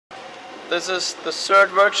This is the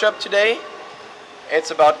third workshop today.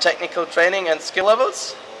 It's about technical training and skill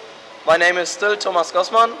levels. My name is still Thomas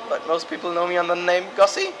Gossmann, but most people know me under the name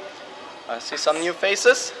Gossi. I see some new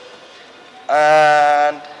faces.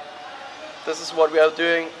 And this is what we are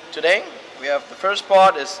doing today. We have the first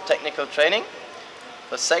part is technical training.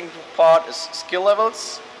 The second part is skill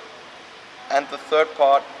levels. And the third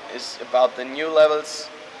part is about the new levels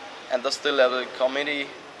and the skill level committee,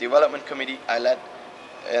 development committee I led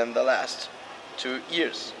in the last 2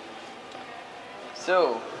 years.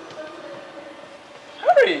 So,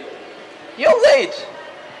 hurry! You're late!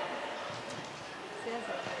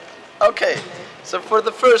 Okay, so for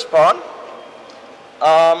the first part,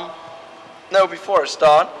 no, before I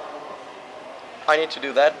start, I need to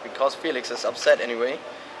do that because Felix is upset anyway.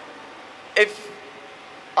 If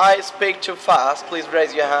I speak too fast, please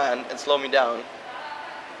raise your hand and slow me down.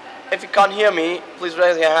 If you can't hear me, please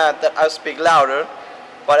raise your hand that I speak louder,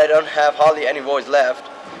 but I don't have hardly any voice left.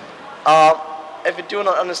 If you do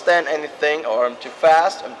not understand anything, or I'm too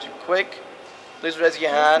fast, I'm too quick, please raise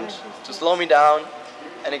your hand to slow me down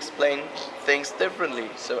and explain things differently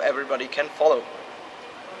so everybody can follow.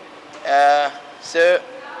 So,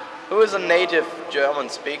 who is a native German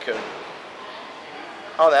speaker?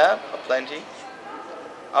 Oh, there are plenty.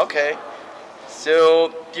 Okay,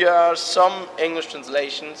 so there are some English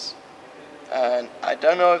translations, and I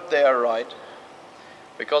don't know if they are right,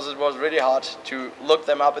 because it was really hard to look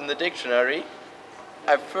them up in the dictionary.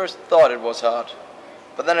 I first thought it was hard,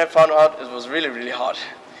 but then I found out it was really, really hard.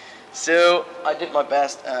 So I did my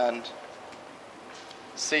best and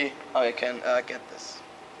see how I can get this.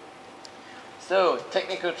 So,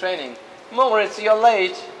 technical training. Moritz, you're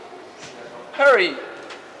late. Hurry.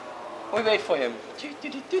 We wait for him.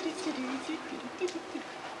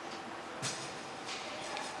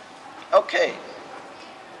 Okay.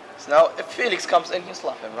 So now, if Felix comes in, you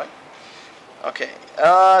slap him, right? Okay.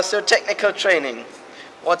 So technical training.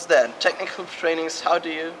 What's that? Technical training is how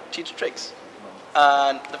do you teach tricks?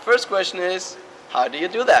 And the first question is, how do you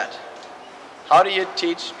do that? How do you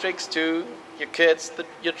teach tricks to your kids that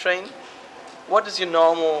you train? What is your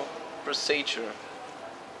normal procedure?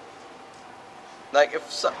 Like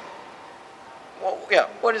if some... Well, yeah,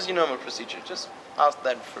 what is your normal procedure? Just ask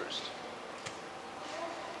that first.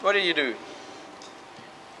 What do you do?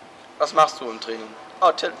 Was machst du im Training?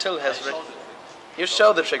 Oh, Till has read. You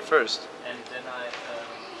show the trick first. And then I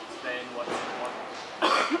explain what's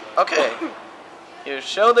important. Okay. You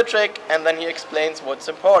show the trick and then he explains what's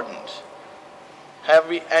important. Have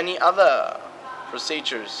we any other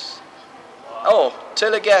procedures? Oh,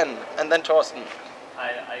 Till again, and then Thorsten.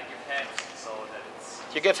 I give hands so that it's...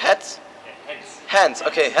 You give heads? Yeah, hands. Hands,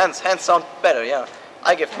 okay, hands. Hands sound better, yeah.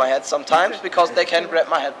 I give my head sometimes because they can grab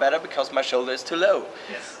my head better because my shoulder is too low.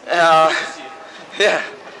 Yes. Yeah.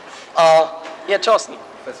 Yeah, Thorsten.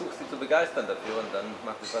 Versuch sie zu begeistern dafür und dann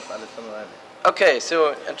macht es fast alles von alleine. Okay,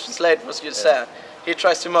 so translate what you said. He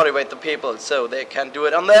tries to motivate the people so they can do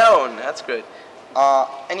it on their own. That's good.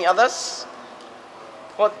 Any others?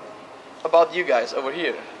 What about you guys over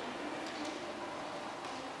here?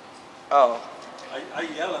 Oh. I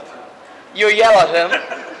yell at him. You yell at him?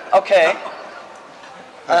 Okay.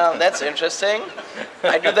 That's interesting.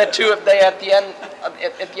 I do that too if they're at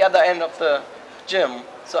the other end of the gym.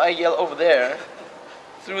 So I yell over there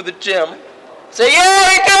through the gym. Say,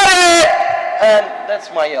 yeah, you got it! And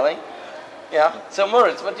that's my yelling. Yeah. So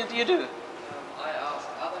Moritz, what did you do? I ask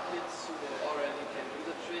other kids who already can do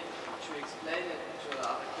the trick to explain it to the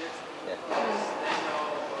other kids because they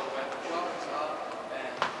know where the problems are,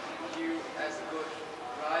 and you as a good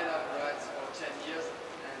rider rides for 10 years,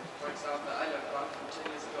 and for example I learned one from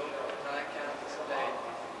 10 years ago and I can explain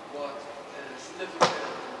what is difficult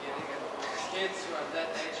at the beginning, and kids who are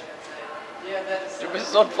that age can say, yeah, that is... Du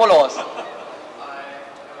bist so ein Vollhaus.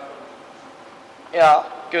 Yeah,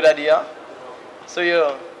 good idea. So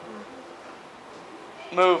you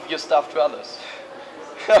move your stuff to others.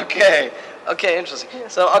 Okay, interesting.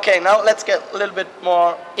 So, okay, now let's get a little bit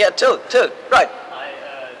more... Yeah, Till, right. I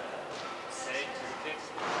say to the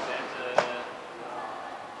kids that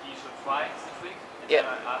he should try the trick, and Yeah.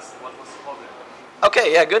 then I ask what was the problem.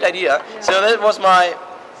 Okay, yeah, good idea. So that was my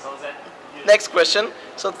So that you next question.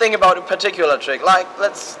 So think about a particular trick. Like,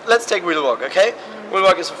 let's take wheel walk, okay? Wheel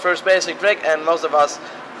walk is the first basic trick, and most of us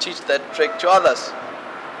teach that trick to others.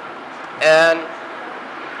 And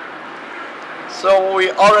so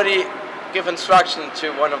we already give instruction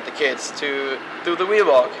to one of the kids to do the wheel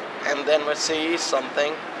walk, and then we see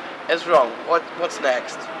something is wrong. What's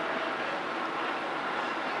next?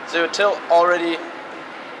 So Till already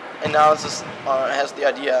announces or has the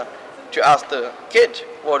idea to ask the kid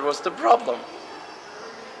what was the problem.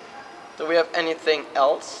 Do we have anything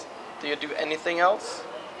else? Do you do anything else?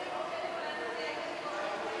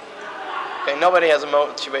 Okay, nobody has a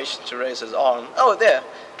motivation to raise his arm. Oh, there.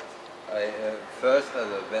 First,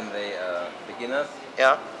 when they are beginners,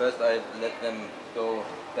 Yeah. first I let them go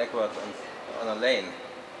backwards on a lane,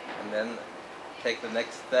 and then take the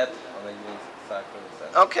next step on a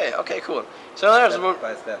unicycle. Okay, okay, cool. So there's Step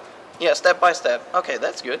by step. yeah, step by step. Okay,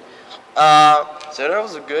 that's good. So that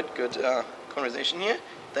was a good conversation here.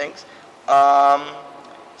 Thanks.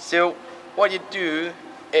 So what you do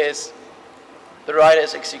is the rider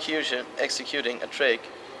is executing a trick,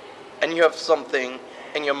 and you have something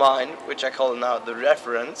in your mind, which I call now the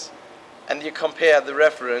reference, and you compare the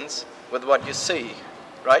reference with what you see,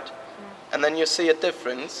 right? And then you see a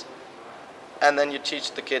difference, and then you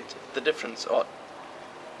teach the kid the difference, or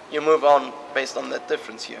you move on based on that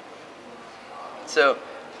difference here. So,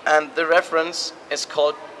 and the reference is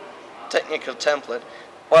called technical template.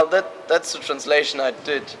 Well, that's the translation I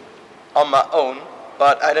did on my own,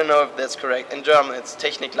 but I don't know if that's correct. In German, it's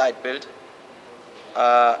Technikleitbild.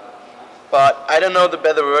 But I don't know the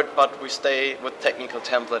better word, but we stay with technical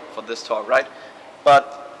template for this talk, right? But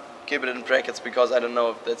keep it in brackets because I don't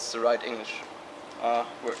know if that's the right English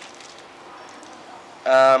word.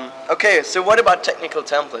 Okay, so what about technical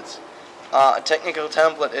templates? A technical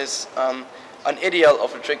template is an ideal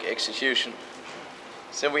of a trick execution.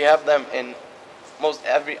 So we have them in most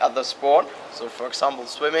every other sport. So for example,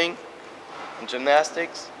 swimming and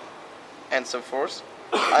gymnastics and so forth.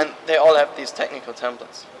 And they all have these technical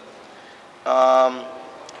templates.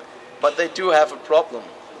 But they do have a problem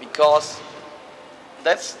because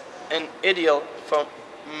that's an ideal for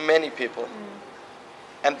many people.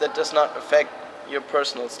 And that does not affect your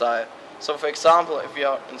personal style. So for example, if you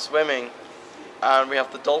are in swimming and we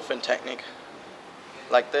have the dolphin technique,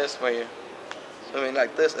 like this, where you're swimming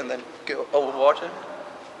like this and then go over water.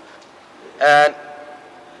 And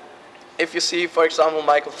if you see, for example,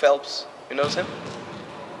 Michael Phelps, you know him?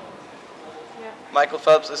 Yeah. Michael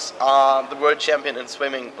Phelps is the world champion in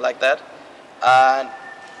swimming like that. And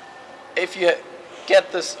if you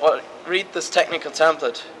get this or read this technical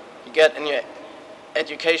template you get in your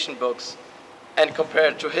education books and compare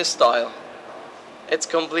it to his style, it's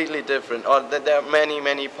completely different. Or there are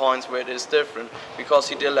many points where it is different because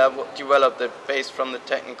he developed it based from the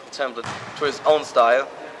technical template to his own style.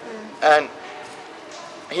 And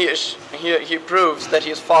he proves that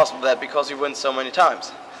he is fast with that because he wins so many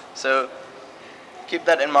times. So keep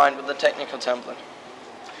that in mind with the technical template.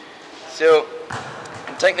 So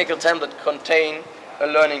a technical template contain a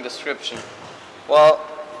learning description. Well,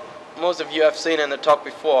 most of you have seen in the talk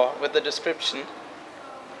before with the description.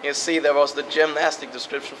 You see there was the gymnastic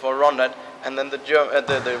description for Rondat and then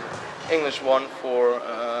the English one for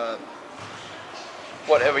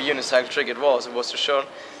whatever unicycle trick it was shown.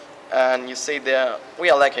 And you see there we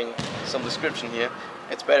are lacking some description here.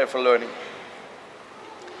 It's better for learning.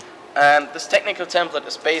 And this technical template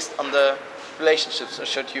is based on the relationships I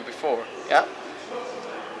showed you before. Yeah.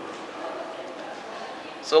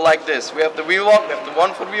 So like this, we have the wheel walk, we have the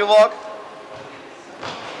 1 foot wheel walk.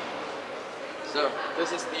 So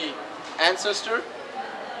this is the ancestor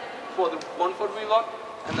for the 1 foot wheel walk,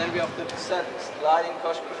 and then we have the descent, sliding,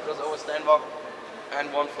 crossover, stand walk,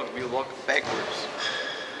 and 1 foot wheel walk backwards.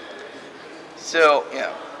 So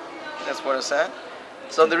yeah, that's what I said.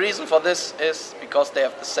 So the reason for this is because they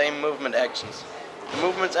have the same movement actions. The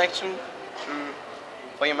movement action,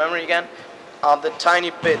 for your memory again, are the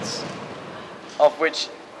tiny bits of which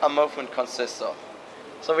a movement consists of.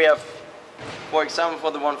 So we have, for example, for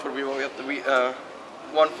the 1 foot wheel, we have the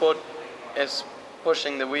 1 foot is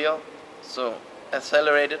pushing the wheel. So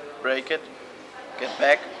accelerate it, brake it, get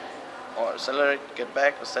back, or accelerate, get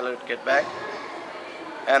back, accelerate, get back.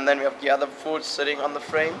 And then we have the other foot sitting on the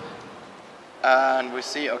frame. And we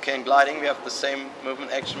see, okay, in gliding we have the same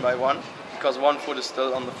movement action by 1, because 1 foot is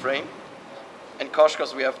still on the frame. In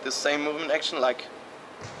Koshkos we have the same movement action, like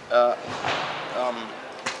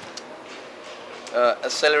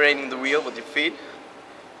accelerating the wheel with your feet.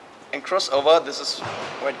 In crossover, this is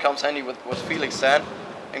where it comes handy with what Felix said.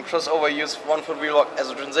 In crossover, use 1 foot wheel walk as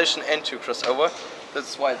a transition into crossover. This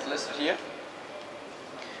is why it's listed here.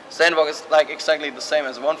 Stand walk is like exactly the same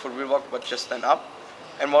as 1 foot wheel walk, but just stand up.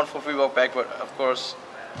 And 1 foot wheel walk backward, of course,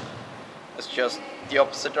 is just the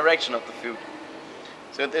opposite direction of the foot.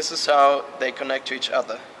 So this is how they connect to each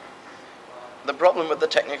other. The problem with the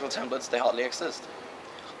technical templates, they hardly exist.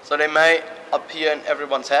 So they may appear in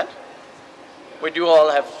everyone's head. We do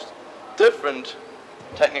all have different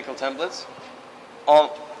technical templates, or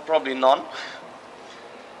probably none.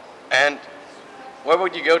 And where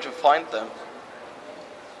would you go to find them?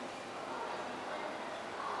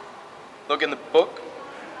 look in the book,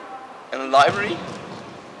 in the library.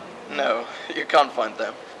 No, you can't find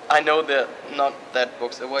them. I know that not that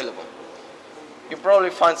books available. You probably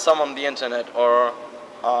find some on the internet, or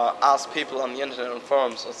ask people on the internet on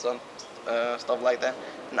forums or some stuff like that,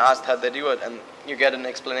 and ask how they do it, and you get an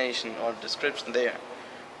explanation or description there.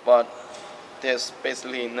 But there's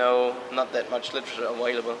basically not that much literature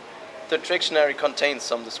available. The dictionary contains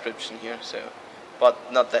some description here, so, but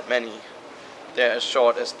not that many. They're as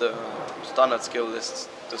short as the standard skill list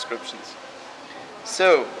descriptions.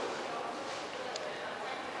 So,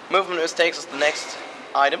 movement mistakes is the next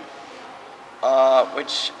item.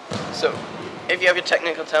 So if you have your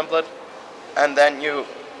technical template and then you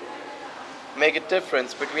make a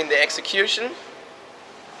difference between the execution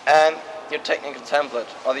and your technical template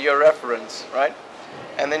or your reference, right?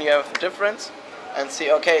 And then you have the difference and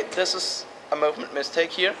see, okay, this is a movement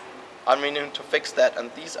mistake here. I'm meaning to fix that, and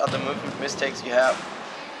these are the movement mistakes you have.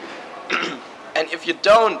 And if you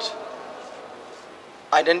don't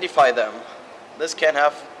identify them, this can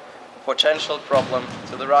have a potential problem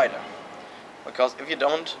to the rider. Because if you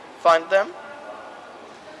don't find them,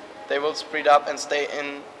 they will spread up and stay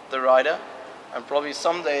in the rider, and probably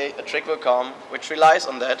someday a trick will come which relies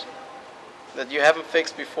on that you haven't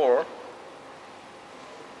fixed before.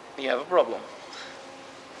 You have a problem.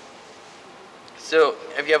 So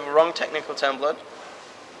if you have a wrong technical template,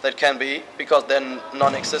 that can be because they're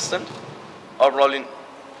non-existent or probably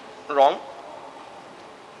wrong.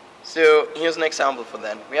 So here's an example for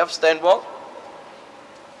that. We have stand walk,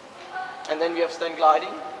 and then we have stand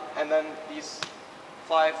gliding, and then these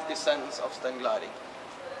 5 descents of stand gliding.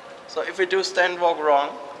 So if we do stand walk wrong,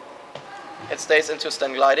 it stays into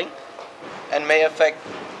stand gliding and may affect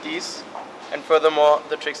these, and furthermore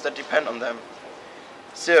the tricks that depend on them.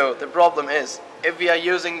 So the problem is, if we are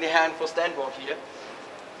using the hand for stand walk here,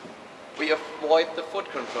 we avoid the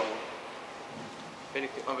foot control.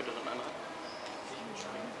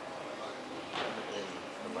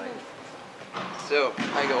 So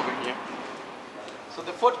I go over here. So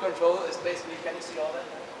the foot control is basically, can you see all that?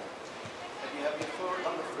 If you have your foot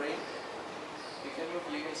on the frame, you can move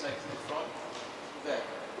your insides to the front, back,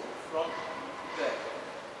 front, back.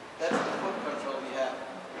 That's the foot control we have.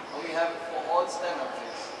 And we have it for all stand-up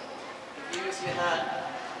tricks. If you use your hand,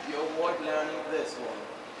 you avoid learning this one.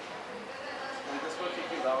 And this will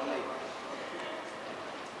kick you down later.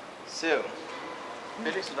 So,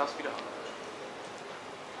 Felix, du darfst wieder.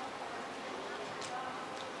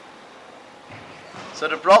 So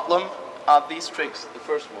the problem are these tricks, the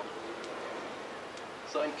first one.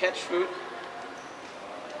 So in catch foot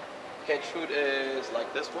is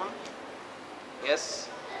like this one. Yes.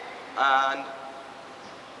 And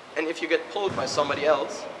if you get pulled by somebody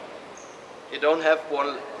else, you don't have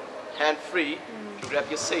one hand free to grab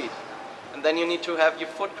your seat. And then you need to have your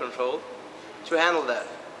foot control to handle that.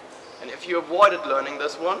 And if you avoided learning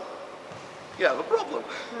this one, you have a problem.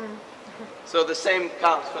 So the same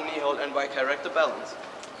counts for knee hold and bi-character balance,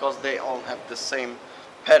 because they all have the same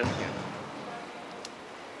pattern here.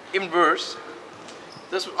 Even worse,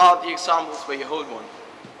 these are the examples where you hold one.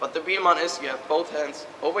 But the Wheelman is you have both hands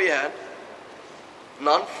over your head,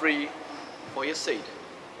 none free for your seat.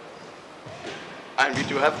 And we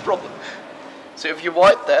do have a problem. So if you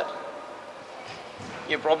avoid that,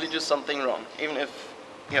 you probably do something wrong, even if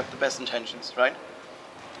you have the best intentions, right?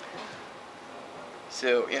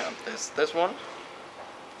 So yeah, there's this one.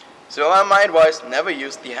 So I might advise never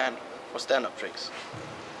use the hand for stand-up tricks.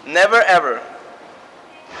 Never ever.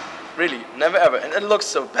 Really, never ever. And it looks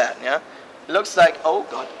so bad, yeah? It looks like, oh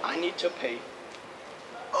God, I need to pay.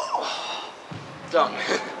 Oh, done.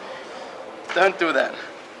 Don't do that.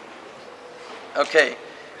 Okay,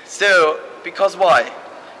 so, because why?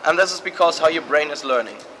 And this is because how your brain is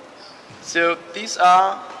learning. So these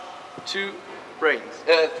are three brains.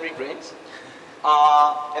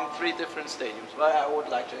 In 3 different stadiums, but I would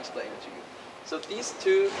like to explain it to you. So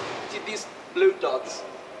these blue dots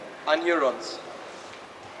are neurons.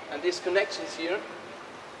 And these connections here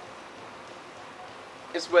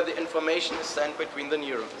is where the information is sent between the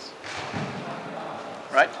neurons.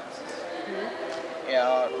 Right?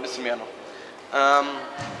 Yeah, listen me now.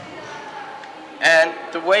 And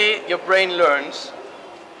the way your brain learns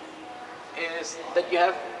is that you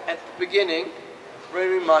have at the beginning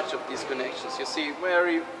very much of these connections. You see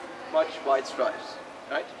very much white stripes,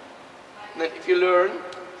 right? And then if you learn,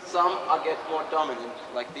 some get more dominant,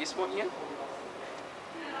 like this one here.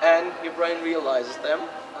 And your brain realizes them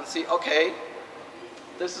and see, okay,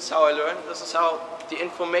 this is how I learn, this is how the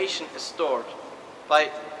information is stored, by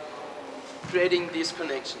creating these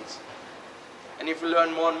connections. And if you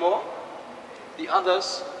learn more and more, the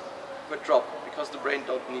others will drop, because the brain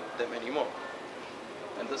don't need them anymore.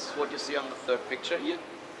 And this is what you see on the third picture here.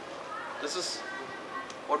 This is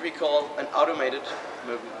what we call an automated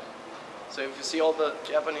movement. So if you see all the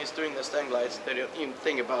Japanese doing their stand glides, they don't even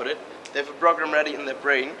think about it. They have a program ready in their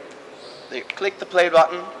brain. They click the play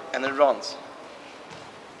button and it runs.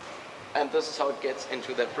 And this is how it gets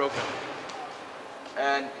into that program.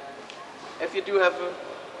 And if you do have a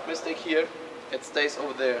mistake here, it stays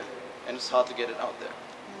over there and it's hard to get it out there.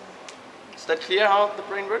 Is that clear how the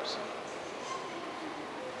brain works?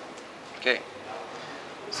 Okay.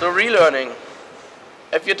 So relearning.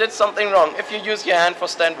 If you did something wrong, if you use your hand for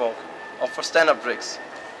stand walk or for stand-up tricks,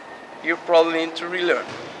 you probably need to relearn.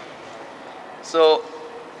 So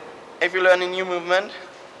if you learn a new movement,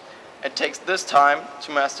 it takes this time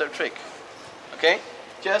to master a trick. Okay?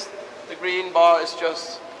 Just the green bar is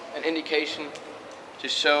just an indication to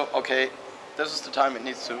show, okay, this is the time it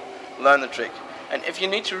needs to learn the trick. And if you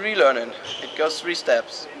need to relearn it, it goes 3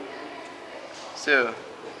 steps. So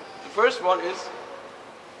the first one is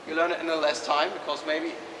you learn it in a less time, because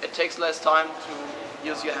maybe it takes less time to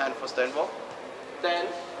use your hand for stand walk. Then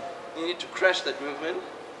you need to crash that movement,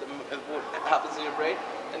 what happens in your brain,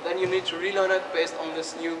 and then you need to relearn it based on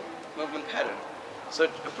this new movement pattern. So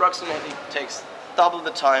it approximately takes double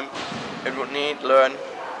the time it would need to learn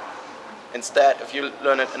instead if you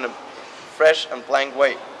learn it in a fresh and blank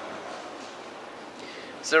way.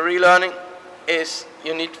 So relearning is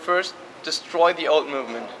you need first destroy the old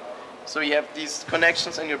movement. So you have these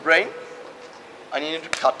connections in your brain and you need to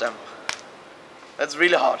cut them. That's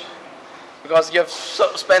really hard because you have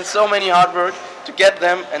spent so many hard work to get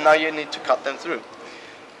them and now you need to cut them through.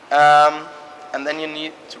 And then you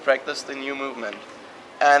need to practice the new movement.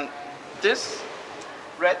 And this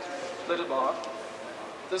red little bar,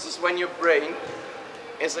 this is when your brain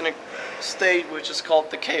is in a state which is called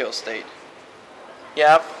the chaos state. You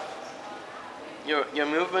have your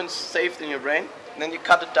movements saved in your brain, and then you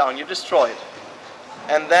cut it down, you destroy it.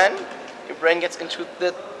 And then your brain gets into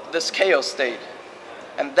this chaos state.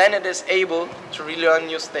 And then it is able to relearn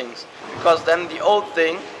new things. Because then the old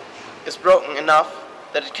thing is broken enough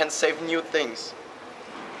that it can save new things.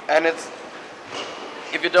 And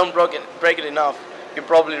if you don't break it enough, you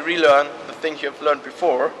probably relearn the things you have learned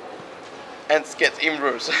before, and it gets even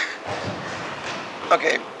worse.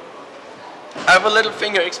 Okay, I have a little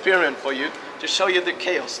finger experiment for you to show you the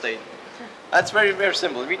chaos state. That's very, very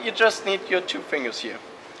simple. You just need your 2 fingers here.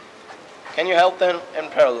 Can you hold them in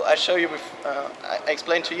parallel? I show you. I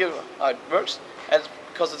explain to you how it works, and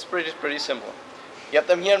because it's pretty simple. You have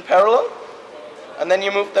them here in parallel, and then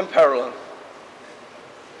you move them parallel.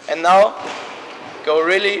 And now, go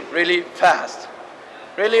really, really fast.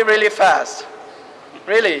 Really, really fast.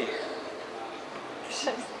 Really.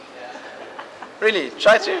 Really,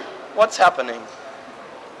 try to. What's happening?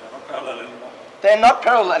 They're not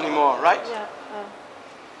parallel anymore, right? Yeah.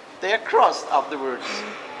 They are crossed afterwards.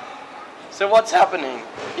 So what's happening?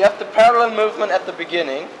 You have the parallel movement at the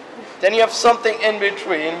beginning, then you have something in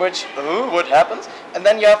between, which, what happens? And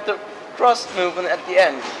then you have the cross movement at the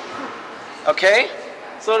end. Okay?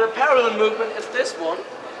 So the parallel movement is this one.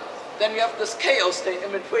 Then you have this chaos state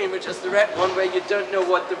in between, which is the red one, where you don't know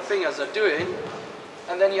what the fingers are doing.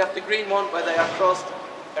 And then you have the green one, where they are crossed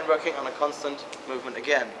and working on a constant movement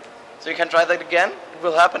again. So you can try that again. It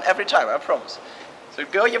will happen every time, I promise. So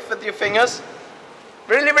go with your fingers,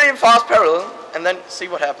 really, really fast parallel, and then see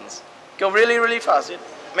what happens. Go really, really fast.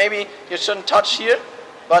 Maybe you shouldn't touch here,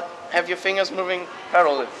 but have your fingers moving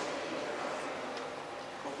parallel.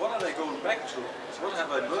 But what are they going back to? So what have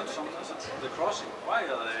I learned from the crossing? Why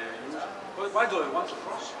are they using? Why do they want to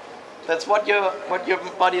cross? That's what your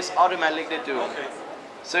body is automatically doing. Okay.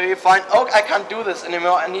 So you find, oh, I can't do this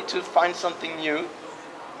anymore. I need to find something new,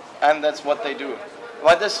 and that's what they do.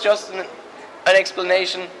 But this is just an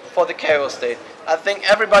explanation for the chaos state. I think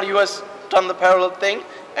everybody who has done the parallel thing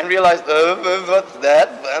and realized, what's that?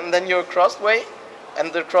 And then you're crossway,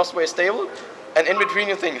 and the crossway is stable, and in between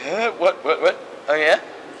you think, what? Oh yeah?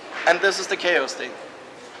 And this is the chaos state.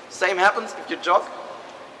 Same happens if you jog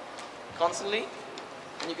constantly,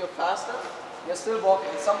 and you go faster, you're still walking,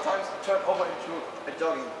 and sometimes you turn over into a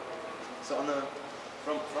jogging. So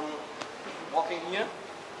from walking here,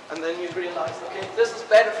 and then you realize, okay, this is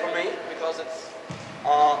better for me because it's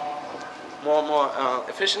more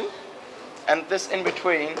efficient. And this in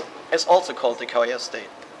between is also called the chaos state.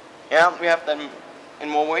 Yeah, we have them in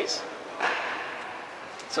more ways.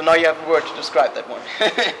 So now you have a word to describe that one.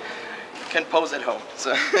 You can pose at home.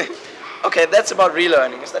 So okay, that's about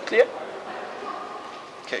relearning. Is that clear?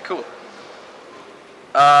 Okay, cool.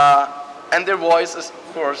 And their voice is,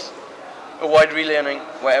 of course, avoid relearning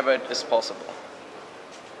wherever it is possible.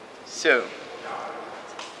 So,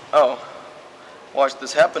 Oh, watch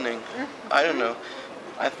this happening. I don't know.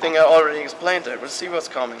 I think I already explained it. We'll see what's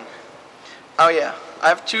coming. Oh yeah, I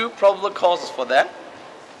have two probable causes for that.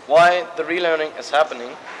 Why the relearning is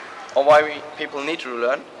happening, or why people need to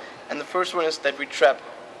relearn. And the first one is that we trap.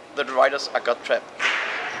 The riders are got trapped.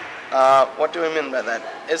 What do I mean by that?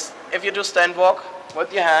 Is if you do stand walk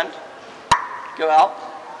with your hand, go up,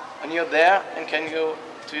 and you're there and can go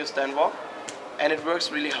to your stand walk, and it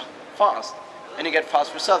works really fast. And you get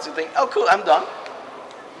fast results. You think, oh cool, I'm done.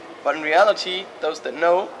 But in reality, those that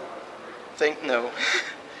know think no.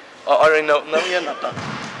 Or already know, no, you're not done.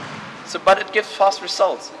 So, but it gives fast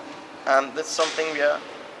results. And that's something we are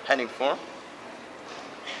heading for.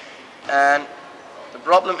 And the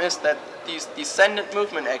problem is that these descendant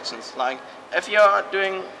movement actions, like if you are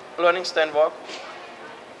doing learning stand walk,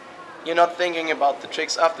 you're not thinking about the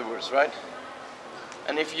tricks afterwards, right?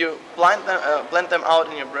 And if you blend them out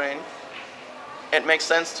in your brain, it makes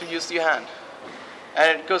sense to use your hand.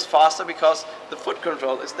 And it goes faster because the foot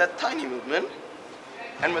control is that tiny movement.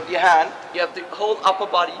 And with your hand, you have the whole upper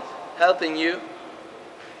body helping you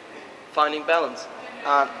finding balance.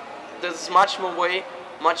 There's much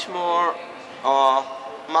more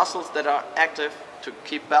muscles that are active to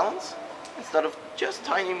keep balance instead of just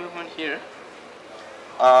tiny movement here.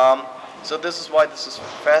 So this is why this is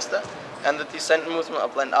faster, and the descendant movement are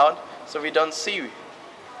blend out, so we don't see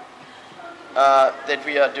that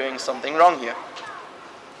we are doing something wrong here.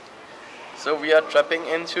 So we are trapping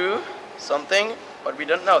into something, but we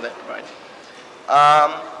don't know that, right?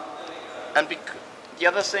 And the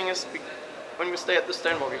other thing is, when we stay at the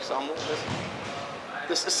stand walk example,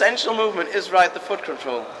 this essential movement is right, the foot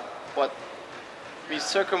control, but we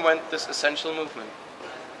circumvent this essential movement.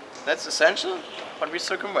 That's essential, but we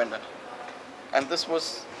circumvent it. And this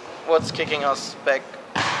was what's kicking us back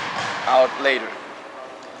out later.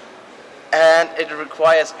 And it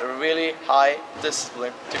requires a really high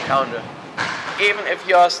discipline to counter. Even if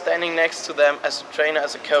you are standing next to them as a trainer,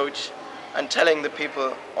 as a coach, and telling the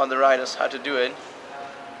people on the riders how to do it,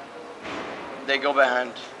 they go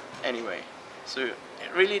behind anyway. So it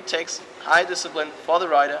really takes high discipline for the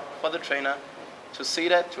rider, for the trainer, to see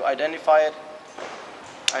that, to identify it,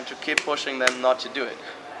 and to keep pushing them not to do it.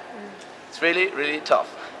 It's really, really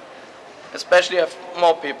tough. Especially if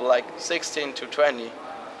more people, like 16 to 20,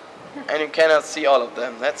 and you cannot see all of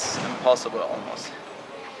them. That's impossible almost.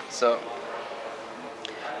 So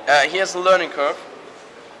here's the learning curve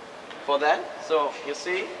for that. So you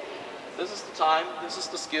see, this is the time, this is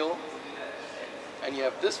the skill, and you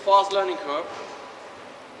have this fast learning curve,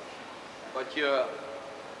 but you're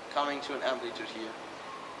coming to an amplitude here.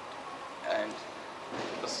 And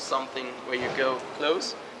this is something where you go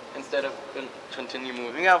close instead of continue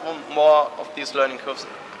moving. We have more of these learning curves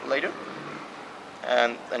later,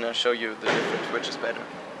 and then I'll show you the difference, which is better.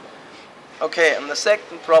 Okay, and the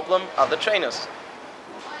second problem are the trainers.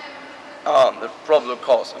 The problem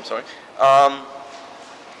cause, I'm sorry.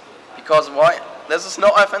 Because why? This is no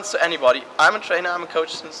offense to anybody. I'm a trainer, I'm a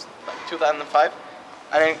coach since 2005.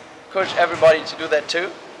 I encourage everybody to do that too.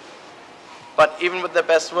 But even with their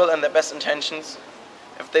best will and their best intentions,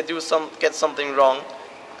 if they get something wrong,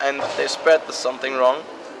 and they spread the something wrong,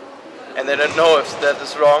 and they don't know if that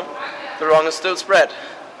is wrong, the wrong is still spread.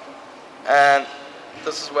 And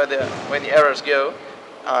this is where the errors go,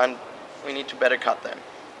 and we need to better cut them.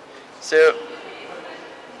 So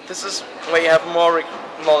this is where you have more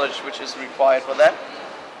knowledge which is required for that.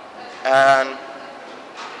 And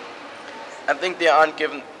I think they aren't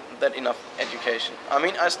given that enough education. I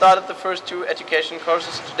mean, I started the first 2 education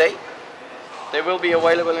courses today. They will be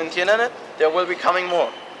available on the internet. There will be coming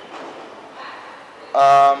more.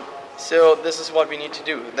 So this is what we need to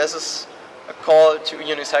do. This is a call to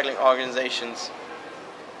unicycling organizations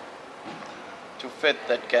to fit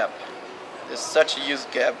that gap. There's such a huge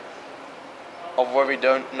gap of where we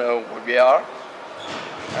don't know what we are,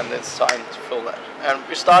 and it's time to fill that. And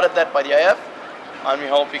we started that by the IF, and we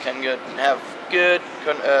hope we can have good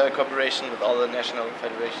cooperation with all the national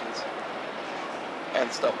federations and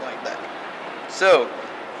stuff like that. So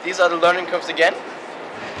these are the learning curves again.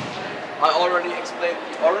 I already explained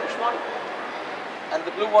the orange one, and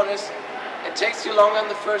the blue one is, it takes you longer in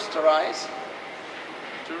the first rise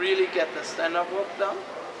to really get the stand-up walk done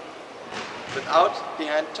without the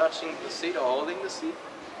hand touching the seat or holding the seat.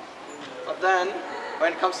 But then,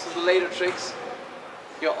 when it comes to the later tricks,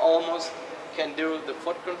 you almost can do the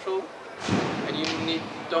foot control, and you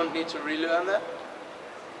don't need to relearn that.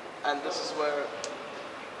 And this is where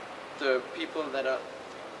the people it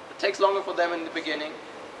takes longer for them in the beginning,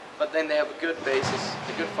 but then they have a good basis,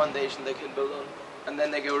 a good foundation they can build on, and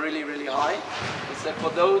then they go really, really high. Instead, for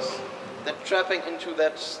those that trapping into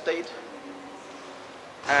that state.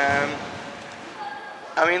 I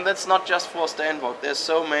mean, that's not just for stand walk. There's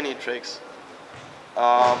so many tricks.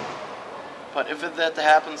 But if that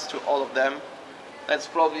happens to all of them, that's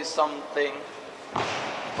probably something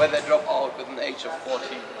where they drop out with an age of 40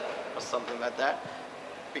 or something like that,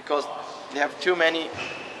 because they have too many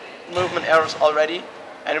movement errors already,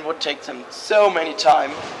 and it would take them so many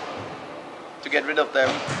time to get rid of them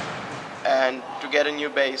and to get a new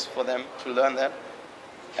base for them to learn that.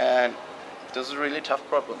 And this is a really tough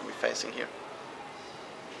problem we're facing here.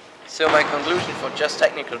 So my conclusion for just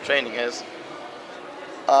technical training is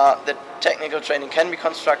that technical training can be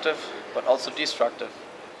constructive but also destructive.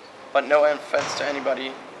 But no offense to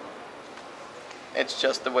anybody, it's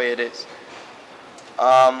just the way it is.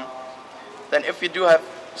 Then if we do have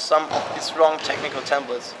some of these wrong technical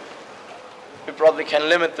templates, we probably can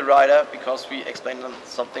limit the rider because we explained them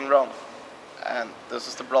something wrong. And this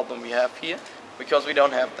is the problem we have here, because we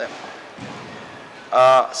don't have them.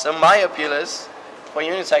 So my appeal is for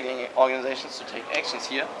unicycling organizations to take actions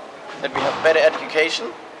here, that we have better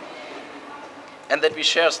education and that we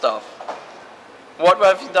share stuff. What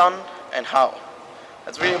have you done and how?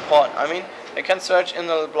 That's really important. I mean, you can search in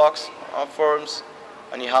the blogs or forums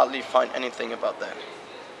and you hardly find anything about that.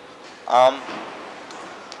 I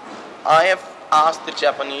have asked the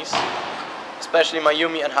Japanese, especially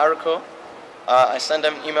Mayumi and Haruko, I sent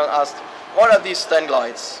them an email and asked, what are these stand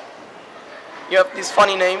glides? You have these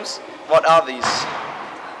funny names, what are these?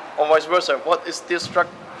 Or vice versa, what is this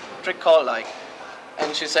trick called like?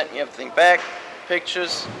 And she sent me everything back,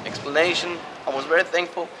 pictures, explanation. I was very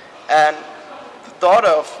thankful. And the daughter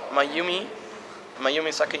of Mayumi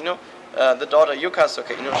Sakaino, the daughter Yuka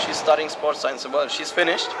Sakaino, she's studying sports science as well. She's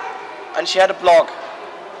finished, and she had a blog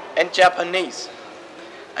in Japanese,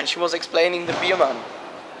 and she was explaining the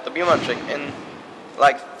Biermann trick in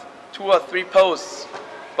like 2 or 3 posts,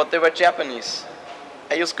 but they were Japanese.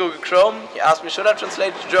 I used Google Chrome. He asked me, should I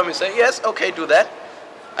translate it to German? I said, yes, okay, do that.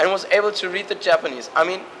 And was able to read the Japanese. I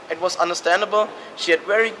mean, it was understandable. She had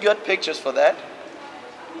very good pictures for that,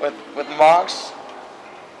 with marks.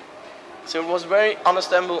 So it was very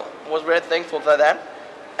understandable. Was very thankful for that.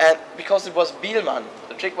 And because it was Bielmann,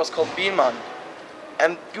 the trick was called Bielmann,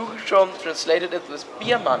 and Google Chrome translated it with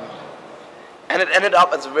Biermann, and it ended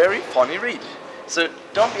up as a very funny read. So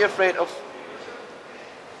don't be afraid of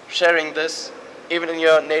sharing this, even in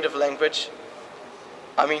your native language.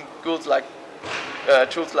 I mean, tools like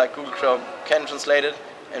Google Chrome can translate it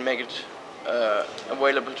and make it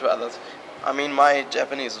available to others. I mean, my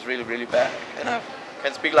Japanese is really, really bad, and I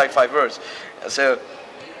can speak like 5 words. So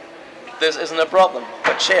this isn't a problem,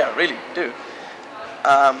 but share, really, do.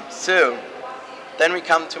 So then we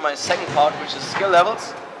come to my second part, which is skill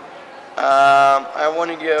levels. I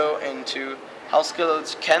want to go into how skill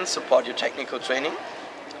levels can support your technical training,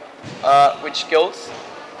 which goals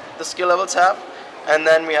the skill levels have, and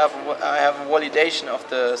then I have a validation of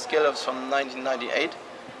the skill levels from 1998,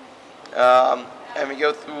 and we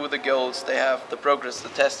go through the goals. They have the progress, the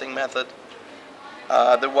testing method,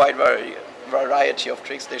 the wide variety of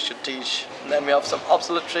tricks they should teach, and then we have some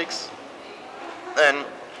obsolete tricks, and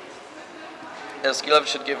the skill level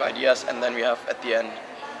should give ideas, and then we have at the end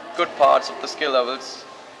good parts of the skill levels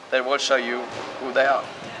that will show you who they are.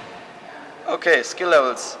 Okay, skill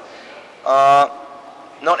levels.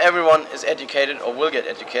 Not everyone is educated or will get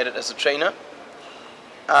educated as a trainer,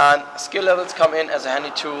 and skill levels come in as a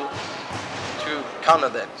handy tool to counter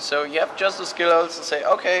that. So you have just the skill levels and say,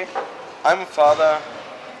 okay, I'm a father,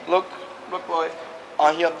 look boy,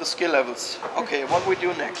 here are the skill levels. Okay, what we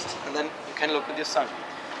do next? And then you can look at your son.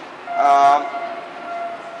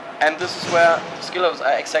 And this is where the skill levels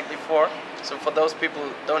are exactly for. So for those people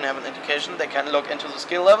who don't have an education, they can look into the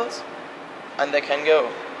skill levels and they can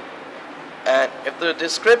go. And if the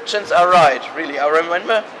descriptions are right, really, I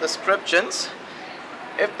remember descriptions,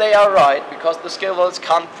 if they are right, because the skill levels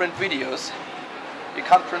can't print videos,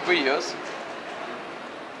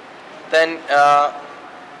 then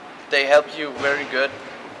they help you very good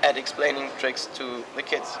at explaining tricks to the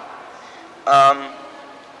kids.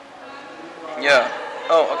 Yeah.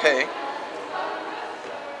 Oh, okay.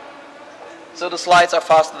 So the slides are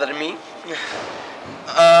faster than me.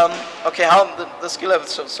 Okay, how the skill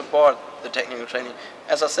levels should support the technical training.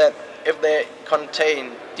 As I said, if they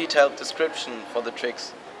contain detailed description for the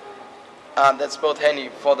tricks, that's both handy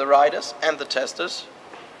for the riders and the testers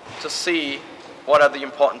to see what are the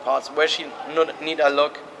important parts. Where need I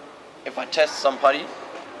look if I test somebody?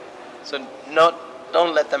 So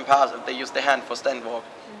don't let them pass if they use their hand for stand walk.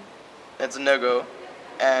 That's a no-go.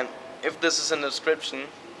 And if this is in the description,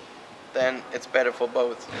 then it's better for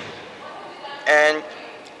both. And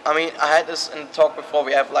I mean, I had this in the talk before,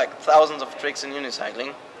 we have like thousands of tricks in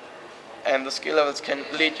unicycling, and the skill levels can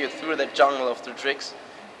lead you through that jungle of the tricks,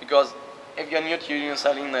 because if you're new to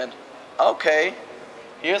unicycling, then, okay,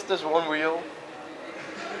 here's this one wheel,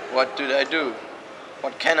 what did I do?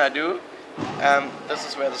 What can I do? This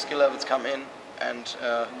is where the skill levels come in and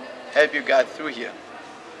help you guide through here.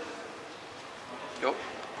 Go.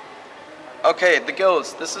 Okay, the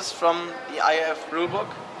goals. This is from the IAF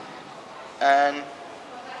rulebook, and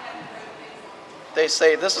they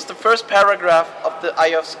say this is the first paragraph of the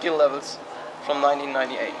IAF skill levels from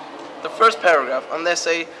 1998. The first paragraph, and they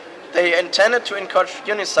say they intended to encourage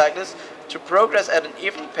unicyclists to progress at an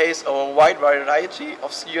even pace over a wide variety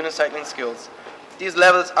of unicycling skills. These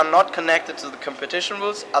levels are not connected to the competition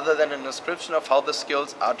rules other than a description of how the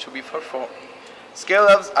skills are to be performed. Skill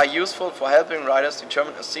levels are useful for helping riders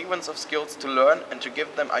determine a sequence of skills to learn and to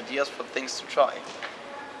give them ideas for things to try.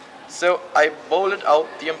 So I bolded out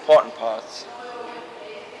the important parts.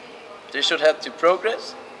 They should help to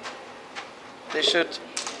progress. They should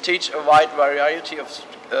teach a wide variety of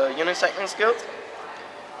unicycling skills.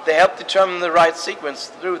 They help determine the right sequence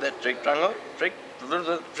through that trick jungle.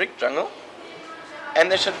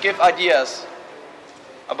 And they should give ideas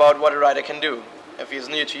about what a rider can do if he is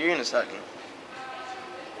new to unicycling.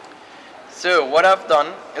 So what I've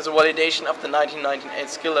done is a validation of the 1998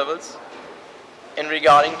 skill levels in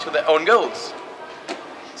regarding to their own goals.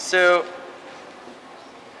 So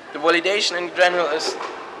the validation in general is,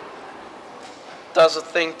 does a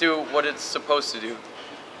thing do what it's supposed to do?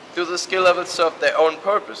 Do the skill levels serve their own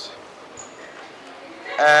purpose?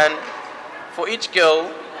 And for each goal,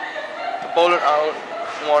 the bullet out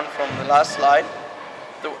one from the last slide,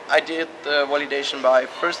 I did the validation by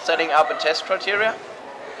first setting up a test criteria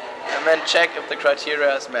and then check if the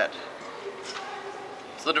criteria is met.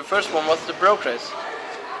 So the first one was the progress.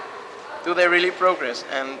 Do they really progress?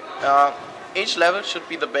 And each level should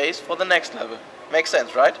be the base for the next level. Makes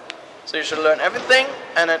sense, right? So you should learn everything,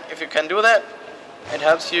 and then if you can do that, it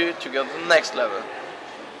helps you to go to the next level.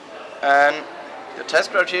 And the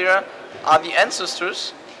test criteria are the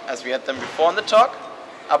ancestors, as we had them before in the talk,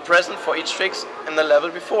 are present for each trick in the level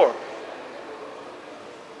before.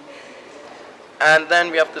 And then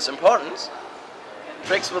we have this importance.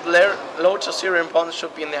 Tricks with low to zero importance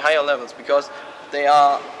should be in the higher levels because they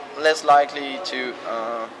are less likely to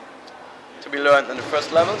be learned in the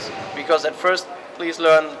first levels. Because at first, please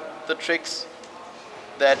learn the tricks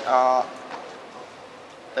that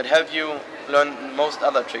help you learn most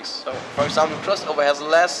other tricks. So, for example, crossover has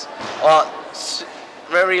less or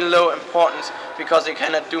very low importance because you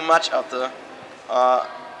cannot do much of the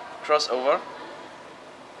crossover.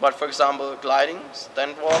 But for example, gliding,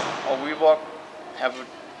 stand walk, or V-walk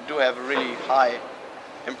do have a really high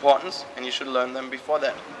importance, and you should learn them before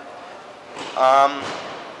that.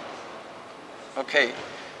 Okay,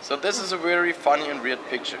 so this is a very funny and weird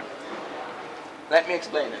picture. Let me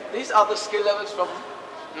explain it. These are the skill levels from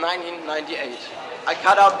 1998. I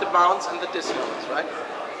cut out the mounts and the dismounts, right?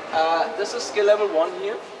 This is skill level 1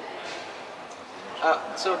 here.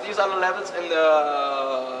 So these are the levels in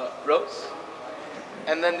the rows.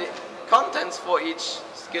 And then the contents for each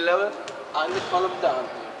skill level are in the column down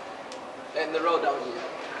here, in the row down here.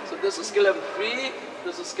 So this is skill level 3,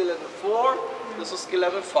 this is skill level 4, this is skill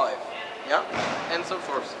level 5, yeah, and so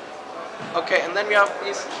forth. Okay, and then we have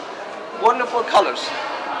these wonderful colors.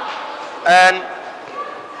 And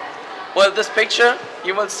well, this picture,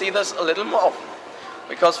 you will see this a little more often,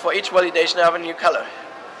 because for each validation I have a new color,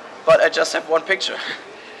 but I just have one picture.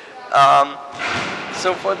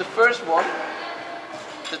 So for the first one,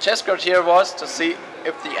 the test criteria was to see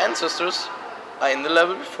if the ancestors are in the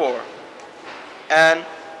level before. And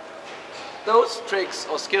those tricks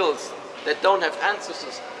or skills that don't have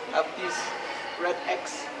ancestors have these red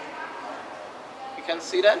X. You can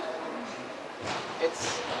see that?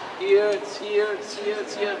 It's here, it's here, it's here,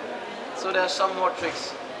 it's here. So there's some more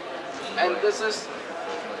tricks. And this is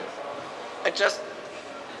just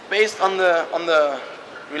based on the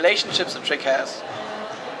relationships the trick has.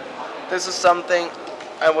 This is something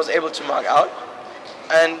I was able to mark out,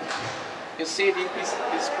 and you see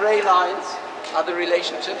these gray lines are the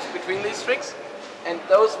relationships between these tricks, and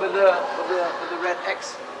those with the red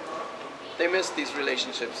X, they miss these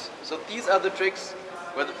relationships. So these are the tricks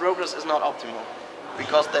where the progress is not optimal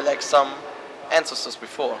because they lack some ancestors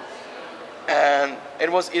before, and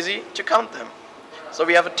it was easy to count them. So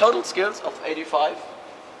we have a total skills of 85,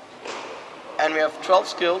 and we have 12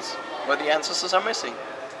 skills where the ancestors are missing,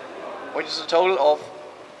 which is a total of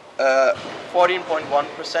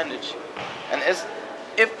 14.1%. And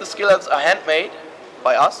if the skill levels are handmade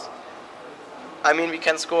by us, I mean we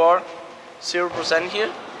can score 0%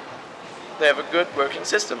 here, they have a good working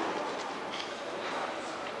system.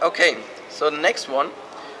 Okay, so the next one,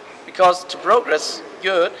 because to progress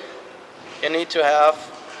good, you need to have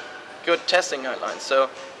good testing guidelines. So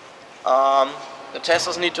the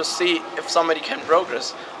testers need to see if somebody can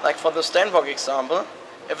progress. Like for the Stanford example,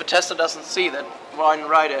 if a tester doesn't see that one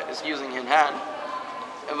rider is using his hand,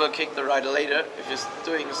 it will kick the rider later if he's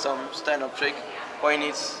doing some stand-up trick, or he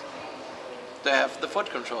needs to have the foot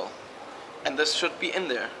control. And this should be in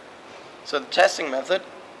there. So the testing method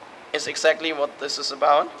is exactly what this is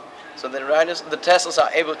about. So the testers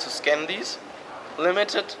are able to scan these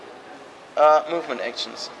limited movement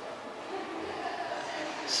actions.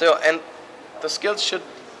 So, and the skills should,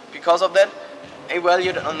 because of that,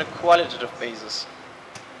 evaluated on a qualitative basis.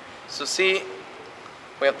 So see,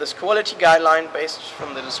 we have this quality guideline based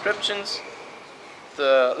from the descriptions.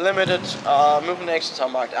 The limited movement actions are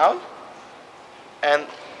marked out, and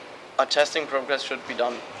our testing progress should be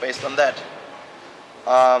done based on that.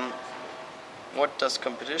 What does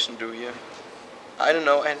competition do here? I don't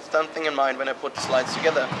know. I had something in mind when I put the slides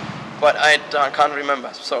together, but I can't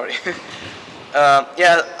remember. Sorry.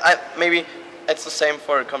 Yeah, maybe it's the same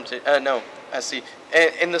for competition. No, I see.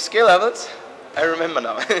 In the skill levels, I remember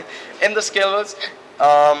now. In the skill levels,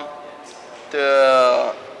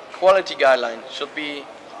 the quality guideline should be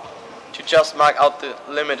to just mark out the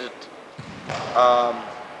limited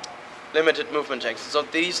movement actions. So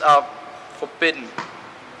these are forbidden,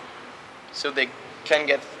 so they can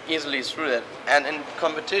get easily through that. And in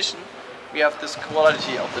competition, we have this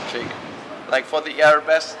quality of the trick. Like for the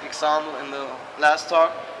arabesque example in the last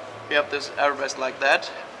talk, we have this arabesque like that,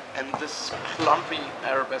 and this clumpy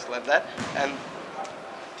arabesque like that, and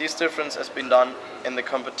this difference has been done in the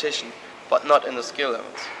competition, but not in the skill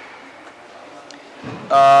levels.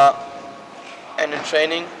 And in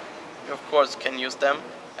training, you of course can use them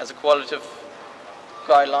as a qualitative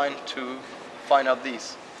guideline to find out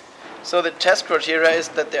these. So the test criteria is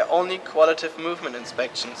that they're only qualitative movement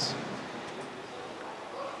inspections.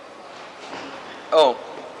 Oh,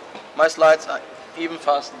 my slides are even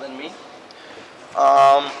faster than me.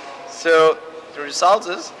 So the result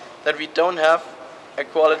is that we don't have a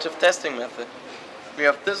qualitative testing method. We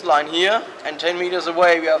have this line here, and 10 meters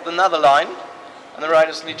away we have another line, and the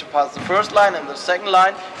riders need to pass the first line and the second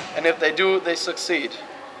line, and if they do, they succeed.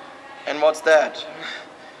 And what's that?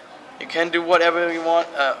 You can do whatever you want.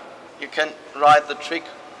 You can ride the trick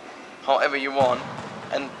however you want,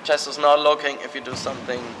 and tester's not looking if you do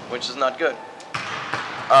something which is not good.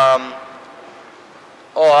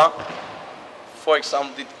 Or, for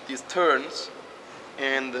example, these turns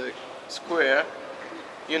in the square,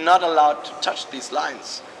 you're not allowed to touch these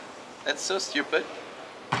lines. That's so stupid,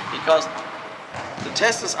 because the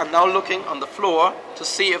testers are now looking on the floor to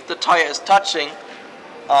see if the tire is touching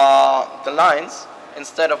the lines,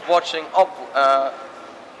 instead of watching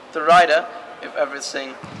the rider if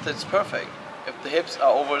everything is perfect. If the hips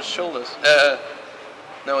are over the shoulders.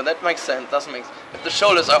 No, that makes sense. Doesn't make sense. If the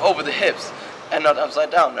shoulders are over the hips and not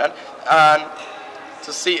upside down, right? And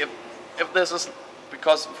to see if this is,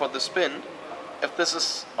 because for the spin, if this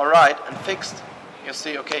is alright and fixed, you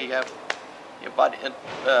see, okay, you have your body,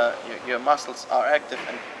 your muscles are active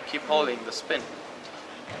and keep holding the spin.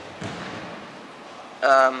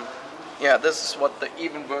 Yeah, this is what the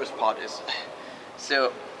even worse part is.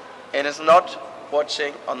 So it is not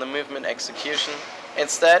watching on the movement execution.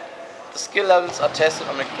 Instead, the skill levels are tested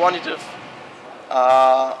on a quantitative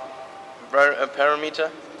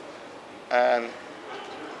parameter, and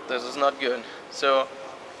this is not good. So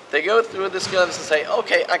they go through the skill levels and say,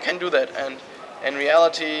 okay, I can do that, and in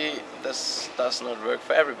reality, this does not work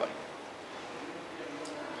for everybody.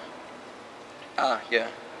 Yeah,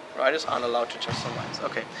 riders aren't allowed to touch some lines.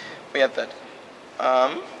 Okay, we have that.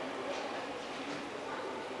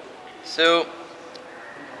 So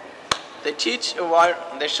they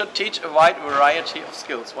should teach a wide variety of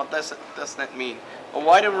skills. What does that mean? A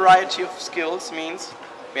wider variety of skills means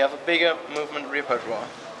we have a bigger movement repertoire.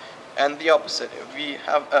 And the opposite, if we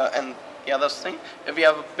have, and the other thing, if we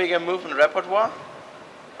have a bigger movement repertoire,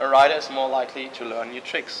 a rider is more likely to learn new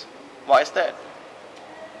tricks. Why is that?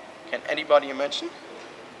 Can anybody imagine?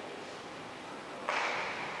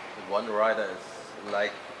 The one rider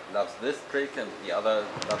is loves this trick and the other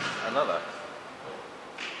loves another.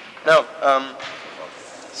 No.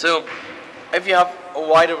 So if you have a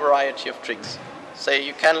wider variety of tricks, say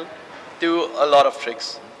you can do a lot of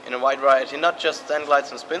tricks in a wide variety, not just stand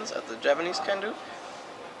glides and spins as the Japanese can do,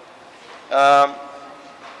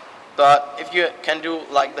 but if you can do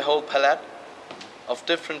like the whole palette of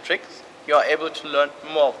different tricks, you are able to learn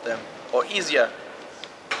more of them, or easier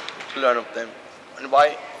to learn of them. And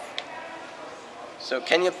why? So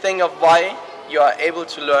can you think of why you are able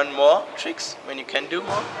to learn more tricks when you can do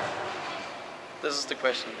more? This is the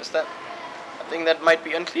question. Is that? I think that might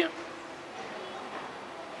be unclear.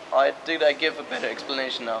 Or did I give a better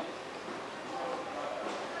explanation now?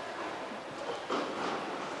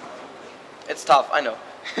 It's tough, I know.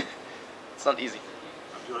 It's not easy.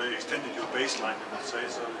 You extended your baseline, you would say,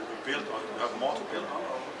 so you will build on, you have more to build on?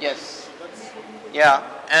 Yes. Yeah,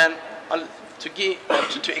 and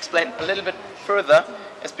to explain a little bit further,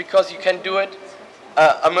 it's because you can do it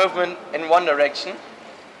a movement in one direction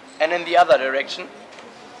and in the other direction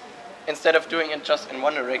instead of doing it just in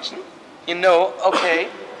one direction. You know, okay,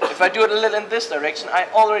 if I do it a little in this direction, I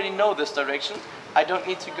already know this direction. I don't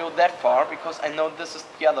need to go that far because I know this is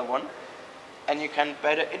the other one. And you can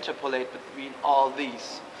better interpolate between all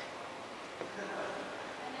these.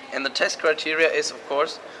 And the test criteria is, of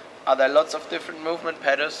course, are there lots of different movement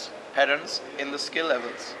patterns in the skill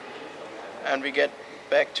levels. And we get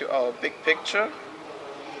back to our big picture,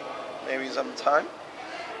 maybe some time.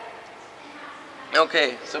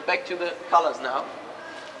 Okay, so back to the colors now.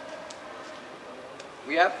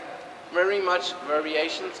 We have very much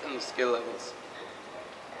variations in the skill levels.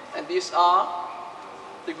 And these are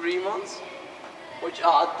the green ones, which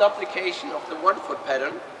are a duplication of the 1-foot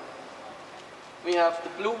pattern. We have the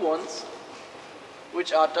blue ones,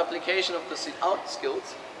 which are a duplication of the sit-out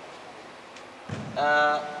skills.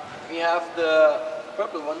 We have the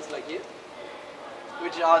purple ones like here,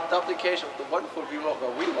 which are a duplication of the 1-foot wheel-walk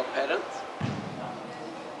or wheel-walk patterns.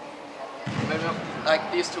 Then we have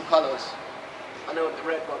like these two colors. I know the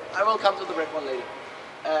red one. I will come to the red one later.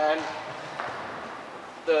 And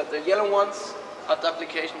the yellow ones are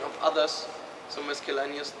duplication of others, so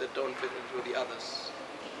miscellaneous that don't fit into the others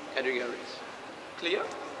categories. Clear?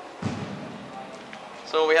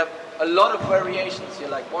 So we have a lot of variations here,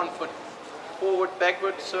 like 1 foot forward,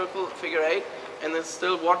 backward, circle, figure 8, and it's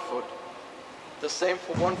still 1 foot. The same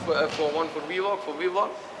for 1 foot wheel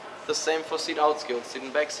walk, the same for sit out skills, sit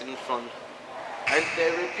in back, sit in front. And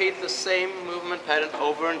they repeat the same movement pattern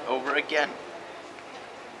over and over again.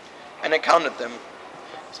 And I counted them.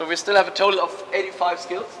 So we still have a total of 85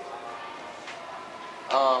 skills.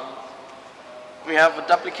 We have a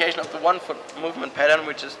duplication of the 1 foot movement pattern,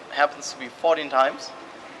 which happens to be 14 times.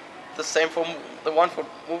 The same for the 1 foot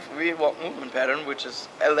wheel-walk movement pattern, which is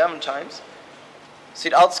 11 times.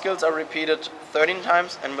 Sit-out skills are repeated 13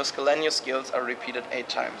 times, and miscellaneous skills are repeated 8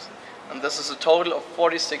 times. And this is a total of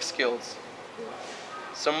 46 skills.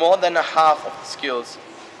 So more than a half of the skills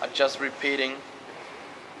are just repeating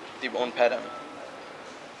the own pattern.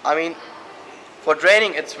 I mean, for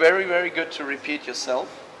training, it's very, very good to repeat yourself,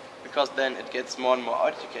 because then it gets more and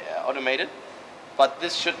more automated. But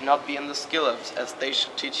this should not be in the skill ups, as they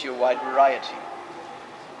should teach you a wide variety.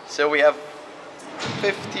 So we have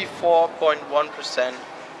 54.1%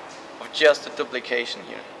 of just a duplication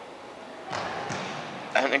here.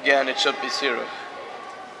 And again, it should be 0.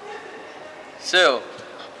 So,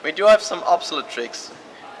 we do have some obsolete tricks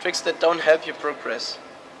that don't help you progress.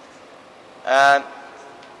 And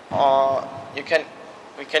we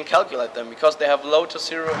can calculate them because they have low to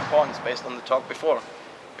 0 importance based on the talk before.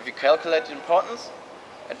 If you calculate the importance,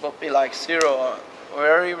 it will be like 0 or a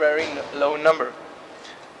very, very low number.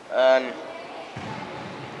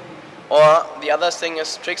 Or the other thing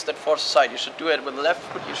is tricks that force aside. You should do it with the left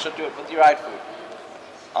foot, you should do it with the right foot.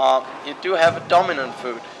 You do have a dominant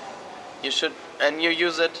foot. And you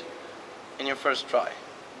use it in your first try.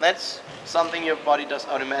 That's something your body does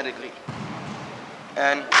automatically.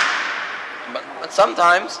 But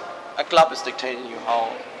sometimes a club is dictating you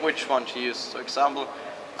which one to use. So example,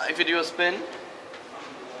 if you do a spin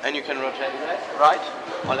and you can rotate right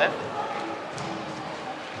or left.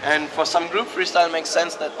 And for some group freestyle it makes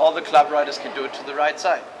sense that all the club riders can do it to the right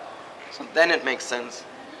side. So then it makes sense.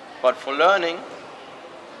 But for learning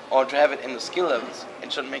or to have it in the skill levels,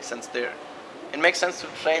 it shouldn't make sense there. It makes sense to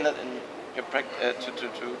train it in your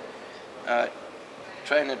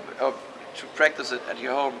train it or to practice it at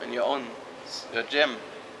your home in your own gym,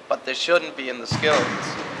 but they shouldn't be in the skill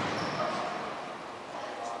levels.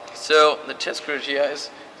 So the test criteria is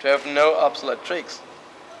to have no obsolete tricks,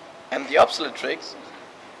 and the obsolete tricks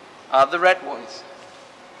are the red ones.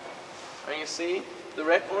 And you see the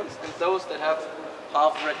red ones and those that have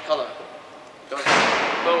half red color. Those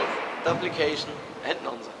are both duplication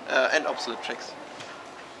and obsolete tricks.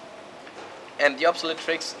 And the obsolete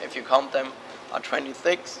tricks, if you count them, are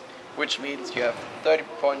 26, which means you have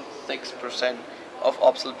 30.6% of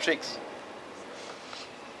obsolete tricks.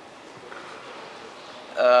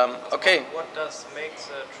 Okay. What does make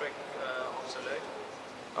the trick obsolete?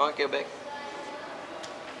 I'll go back.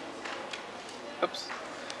 Oops.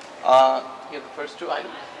 Here are the first two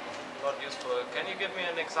items. Not useful. Can you give me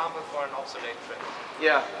an example for an obsolete trick?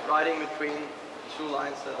 Yeah, riding between two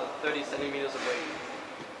lines that are 30 centimeters away.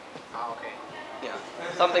 Ah, okay. Yeah,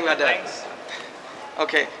 something like that. Thanks.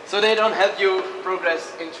 Okay, so they don't help you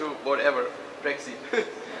progress into whatever, Brexit.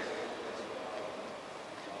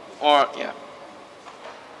 Or, yeah.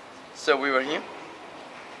 So we were here.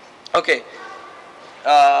 Okay.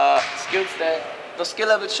 Skills that the skill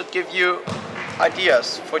level should give you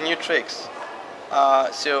ideas for new tricks.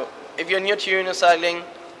 So if you're new to unicycling,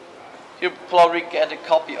 you probably get a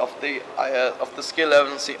copy of the skill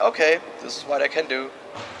level and see, okay, this is what I can do.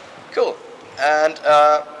 Cool. And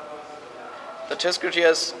the test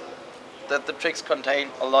criteria is that the tricks contain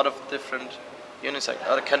a lot of different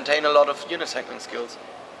contain a lot of unicycling skills.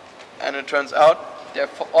 And it turns out there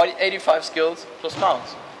are 85 skills plus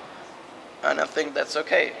mounts. And I think that's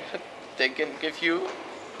okay. They can give you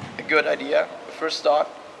a good idea, a first start.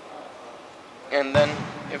 And then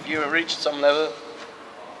if you reach some level,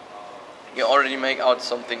 you already make out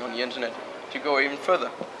something on the internet to go even further.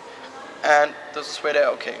 And this is where they're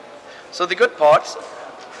okay. So the good parts,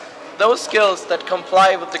 those skills that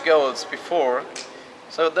comply with the goals before,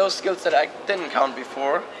 so those skills that I didn't count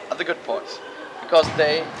before are the good parts, because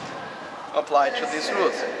they apply to these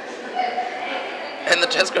rules. And the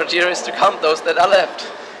test criteria is to count those that are left.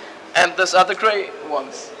 And these are the gray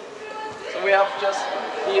ones. So we have just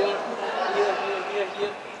here,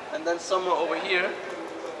 and then somewhere over here.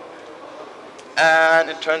 And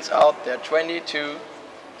it turns out there are 22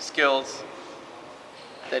 skills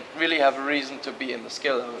that really have a reason to be in the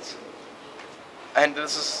skill levels. And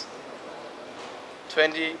this is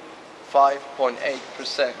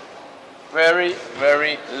 25.8%. Very,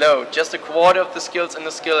 very low. Just a quarter of the skills in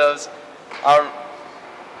the skill levels are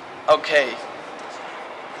okay.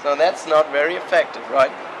 So that's not very effective,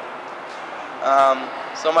 right?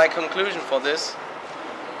 So my conclusion for this,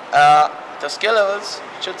 the skill levels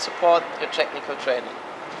should support your technical training,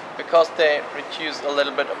 because they reduce a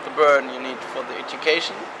little bit of the burden you need for the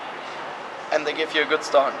education, and they give you a good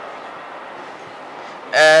start.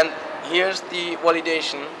 And here's the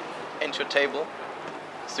validation into a table.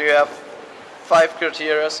 So you have 5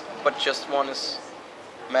 criteria, but just one is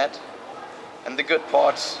met. And the good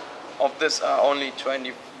parts of this are only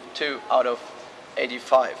 22 out of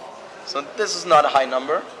 85. So this is not a high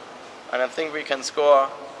number, and I think we can score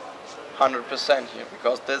 100% here,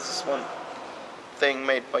 because this is one thing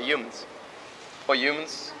made by humans, for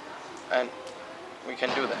humans, and we can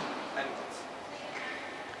do that.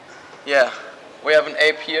 Yeah, we have an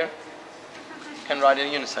ape here, can ride a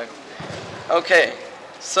unicycle. Okay,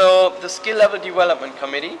 so the skill level development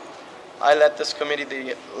committee, I led this committee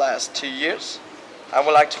the last 2 years. I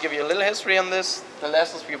would like to give you a little history on this, the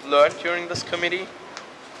lessons we've learned during this committee,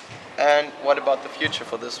 and what about the future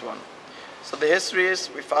for this one. So the history is,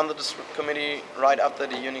 we founded this committee right after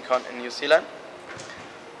the Unicon in New Zealand.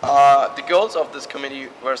 The goals of this committee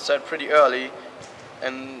were set pretty early,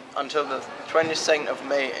 and until the 22nd of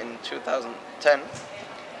May in 2010.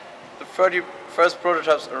 The 31st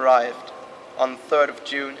prototypes arrived on 3rd of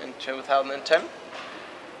June in 2010,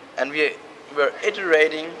 and we were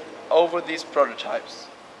iterating over these prototypes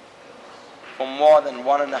for more than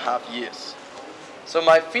 1.5 years. So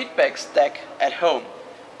my feedback stack at home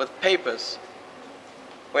with papers,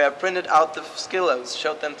 where I printed out the skill levels,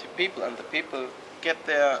 showed them to people, and the people get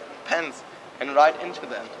their pens and write into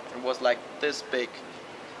them. It was like this big,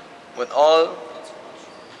 with all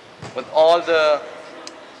the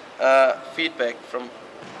feedback from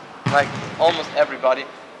like almost everybody,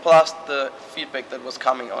 plus the feedback that was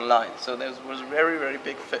coming online. So there was very, very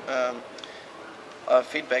big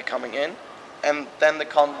feedback coming in, and then the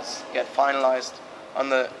contents get finalized on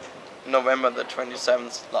the November the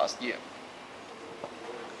 27th last year.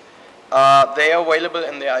 They are available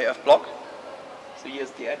in the IF blog. So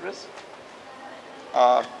here's the address.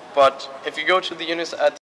 But if you go to the Unis,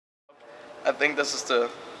 I think this is the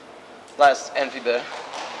last entry there.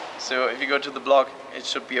 So if you go to the blog, it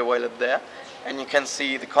should be available there, and you can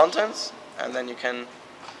see the contents, and then you can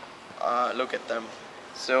look at them.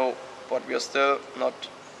 So, but we are still not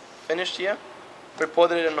finished here. We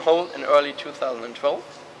put it on hold in early 2012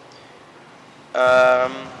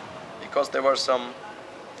 because there were some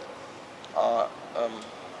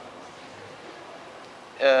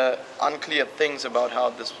unclear things about how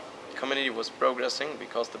this community was progressing,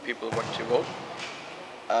 because the people want to vote,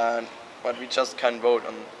 but we just can't vote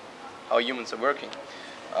on how humans are working.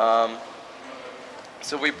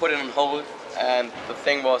 So we put it on hold, and the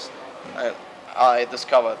thing was, I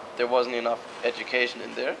discovered there wasn't enough education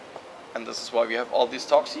in there, and this is why we have all these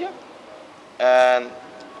talks here. And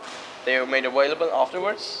they are made available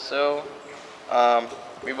afterwards. So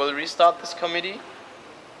we will restart this committee.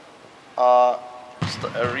 Was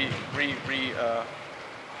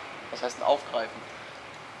heißt denn aufgreifen?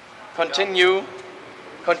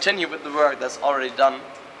 Continue with the work that's already done,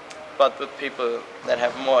 but with people that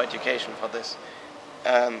have more education for this.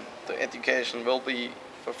 And the education will be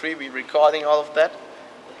for free. We're recording all of that,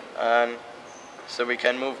 and so we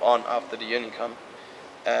can move on after the Unicon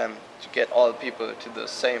and to get all people to the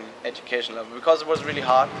same education level, because it was really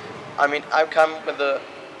hard. I mean, I've come with a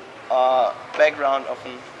background of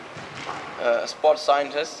a sports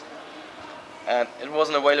scientist, and it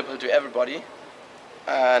wasn't available to everybody.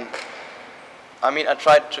 And I mean, I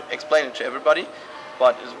tried to explain it to everybody,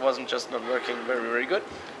 but it wasn't just not working very good.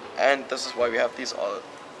 And this is why we have these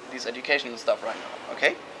educational stuff right now.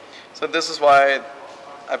 Okay, so this is why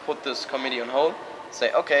I put this committee on hold.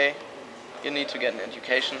 Say, okay, you need to get an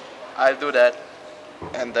education. I'll do that,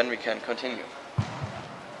 and then we can continue.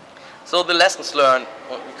 So the lessons learned,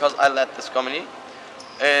 because I led this committee,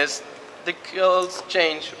 is the goals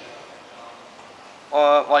change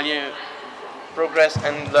while you progress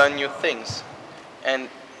and learn new things. And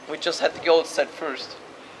we just had the goals set first.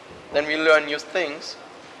 Then we learn new things,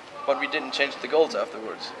 but we didn't change the goals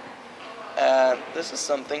afterwards. And this is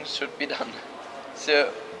something should be done.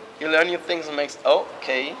 So you learn new things and makes,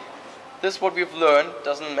 okay, this what we've learned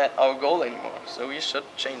doesn't met our goal anymore, so we should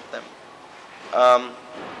change them.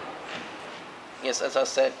 Yes, as I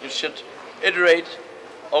said, you should iterate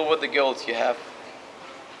over the goals you have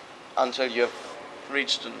until you have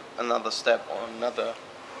reached another step or another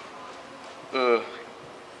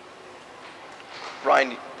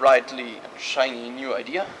brightly shiny new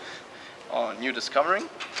idea or new discovery.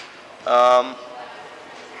 And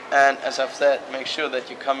as I've said, make sure that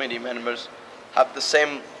your committee members have the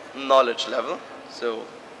same knowledge level, so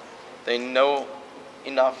they know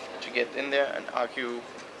enough to get in there and argue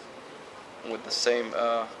with the same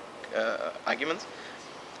arguments.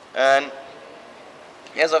 And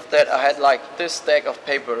as of that, I had like this stack of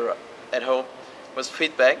paper at home was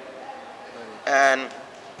feedback, and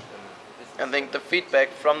I think the feedback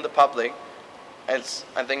from the public is,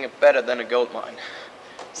 I think, better than a gold mine.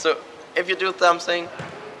 So if you do something,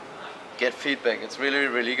 get feedback. It's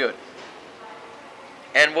really good.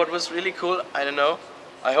 And what was really cool, I don't know,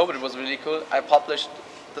 I hope it was really cool, I published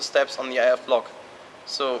the steps on the IF blog.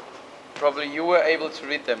 So probably you were able to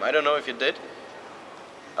read them. I don't know if you did,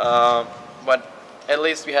 but at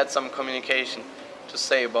least we had some communication to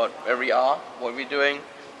say about where we are, what we're doing,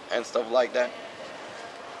 and stuff like that.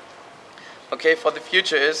 Okay, for the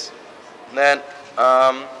future is that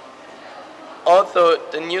although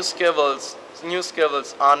the new skills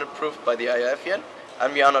aren't approved by the IF yet,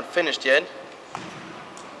 and we are not finished yet,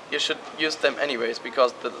 you should use them anyways,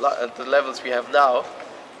 because the levels we have now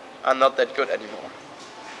are not that good anymore.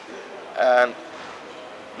 And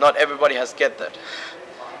not everybody has get that.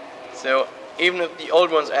 So even if the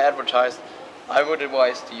old ones are advertised, I would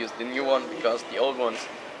advise to use the new one, because the old ones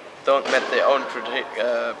don't met their own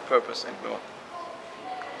purpose anymore.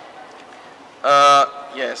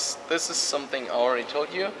 Yes, this is something I already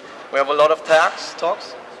told you. We have a lot of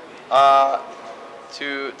talks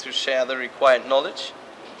to share the required knowledge.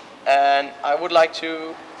 And I would like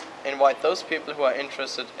to invite those people who are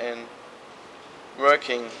interested in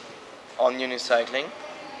working on unicycling.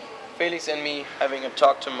 Felix and me having a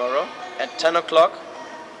talk tomorrow at 10 o'clock.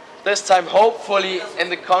 This time hopefully in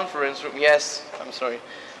the conference room. Yes, I'm sorry.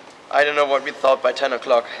 I don't know what we thought by 10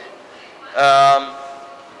 o'clock.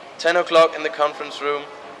 10 o'clock in the conference room,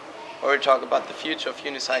 where we talk about the future of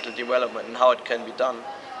unicycle development and how it can be done,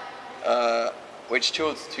 which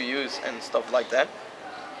tools to use and stuff like that.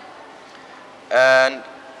 And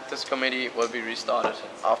this committee will be restarted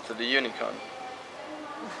after the Unicon.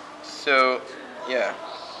 So, yeah.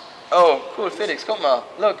 Oh, cool, Felix, guck mal,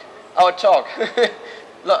 look, our talk.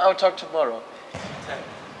 Look, our talk tomorrow. 10.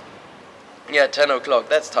 Yeah, 10 o'clock,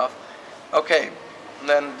 that's tough. Okay,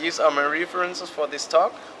 then these are my references for this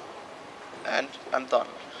talk, and I'm done.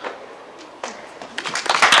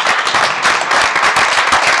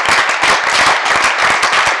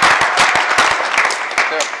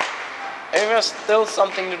 If there's still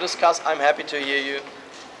something to discuss, I'm happy to hear you.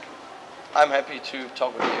 I'm happy to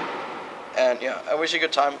talk with you. And yeah, I wish you a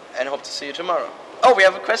good time and hope to see you tomorrow. Oh, we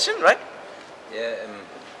have a question, right? Yeah,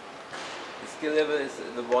 the skill level is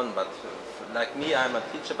the one, but like me, I'm a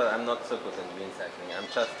teacher, but I'm not so good in green cycling. I'm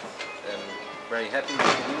just very happy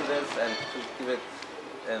to do this and to give it,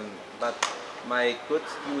 but my good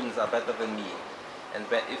students are better than me. And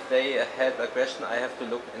if they had a question, I have to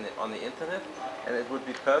look on the internet, and it would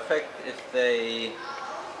be perfect if they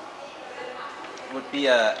would be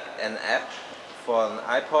an app for an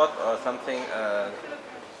iPod or something.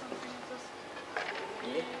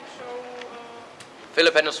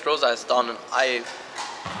 Philip Hennestroza has done an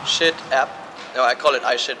iShit app. No, I call it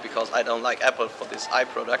iShit because I don't like Apple for these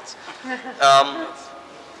iProducts.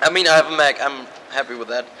 I mean, I have a Mac, I'm happy with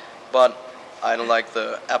that, but I don't like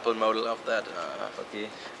the Apple model of that. Okay.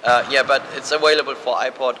 Yeah, but it's available for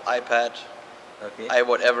iPod, iPad, Okay.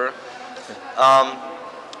 whatever.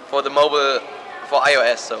 For the mobile, for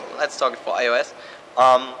iOS. So let's talk for iOS.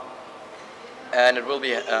 And it will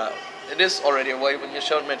be. It is already available. You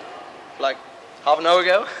showed me it like half an hour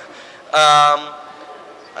ago.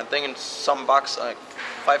 I think in some bucks, like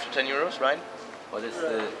 5 to 10 euros, right? What is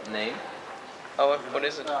the name? Oh, what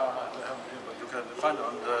is it? You can find it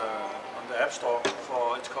on the App Store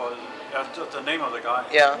for, it's called, the name of the guy.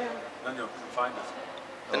 Yeah. Then you can find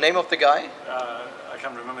it. The name of the guy? I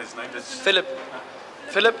can't remember his name. It's Philip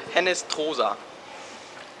Hennestroza.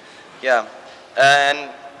 Yeah. And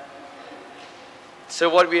so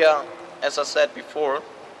what we are, as I said before,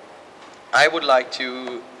 I would like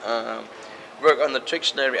to work on the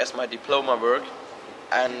Trictionary as my diploma work,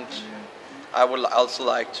 and I would also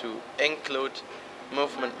like to include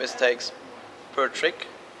movement mistakes per trick,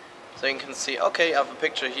 so you can see, okay, I have a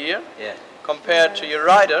picture here Yeah. compared to your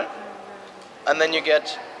rider, and then you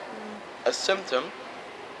get a symptom,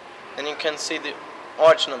 and you can see the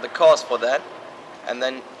origin of the cause for that, and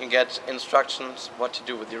then you get instructions what to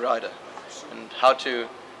do with your rider and how to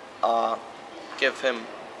give him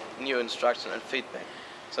new instruction and feedback.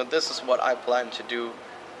 So this is what I plan to do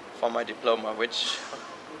for my diploma, which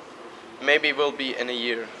maybe will be in a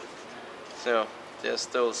year. So there's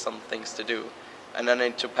still some things to do, and I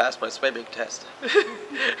need to pass my swimming test.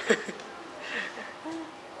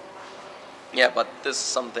 Yeah, but this is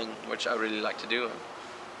something which I really like to do.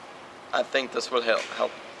 I think this will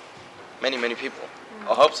help many people.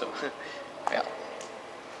 I hope so. Yeah.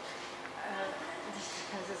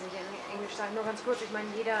 Ich kann es jetzt nicht in Englisch sagen, nur ganz kurz. Ich meine,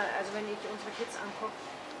 jeder, also wenn ich unsere Kids angucke.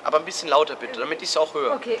 Aber ein bisschen lauter bitte, damit ich es auch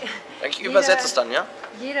höre. Okay. Ich übersetze es dann, ja?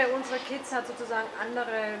 Jeder unserer Kids hat sozusagen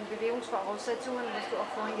andere Bewegungsvoraussetzungen, was du auch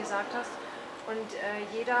vorhin gesagt hast. Und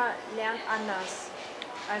jeder lernt anders.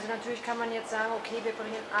 Also natürlich kann man jetzt sagen, okay, wir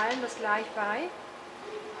bringen allen das gleich bei,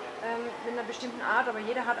 mit einer bestimmten Art, aber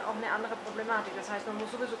jeder hat auch eine andere Problematik. Das heißt, man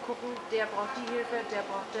muss sowieso gucken, der braucht die Hilfe, der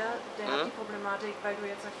braucht der hat die Problematik, weil du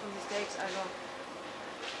jetzt sagst von Mistakes, also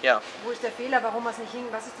Ja. wo ist der Fehler, warum er es nicht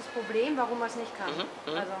was ist das Problem, warum er es nicht kann.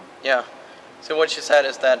 Also, Yeah. So what she said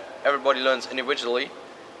is that everybody learns individually,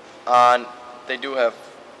 and they do have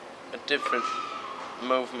a different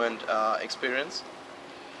movement experience,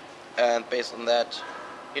 and based on that,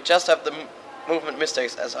 you just have the movement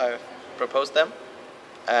mistakes as I proposed them,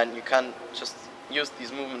 and you can just use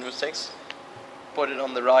these movement mistakes, put it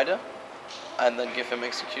on the rider, and then give him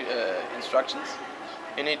instructions.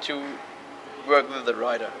 You need to work with the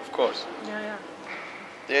rider, of course. ja.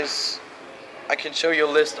 I can show you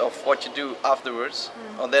a list of what you do afterwards.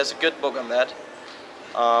 Oh, there's a good book on that,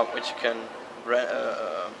 which you can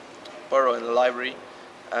borrow in the library.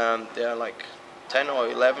 There are like 10 or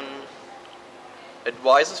 11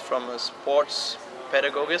 advices from a sports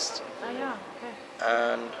pedagogist, Ah ja, okay.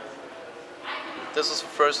 and this is the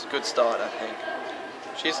first good start, I think.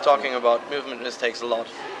 She's talking about movement mistakes a lot.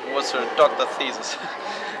 It was her doctor thesis.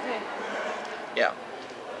 Okay. Yeah.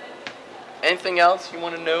 Anything else you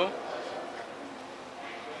want to know?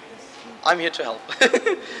 I'm here to help.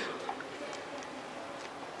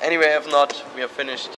 Anyway, if not, we are finished.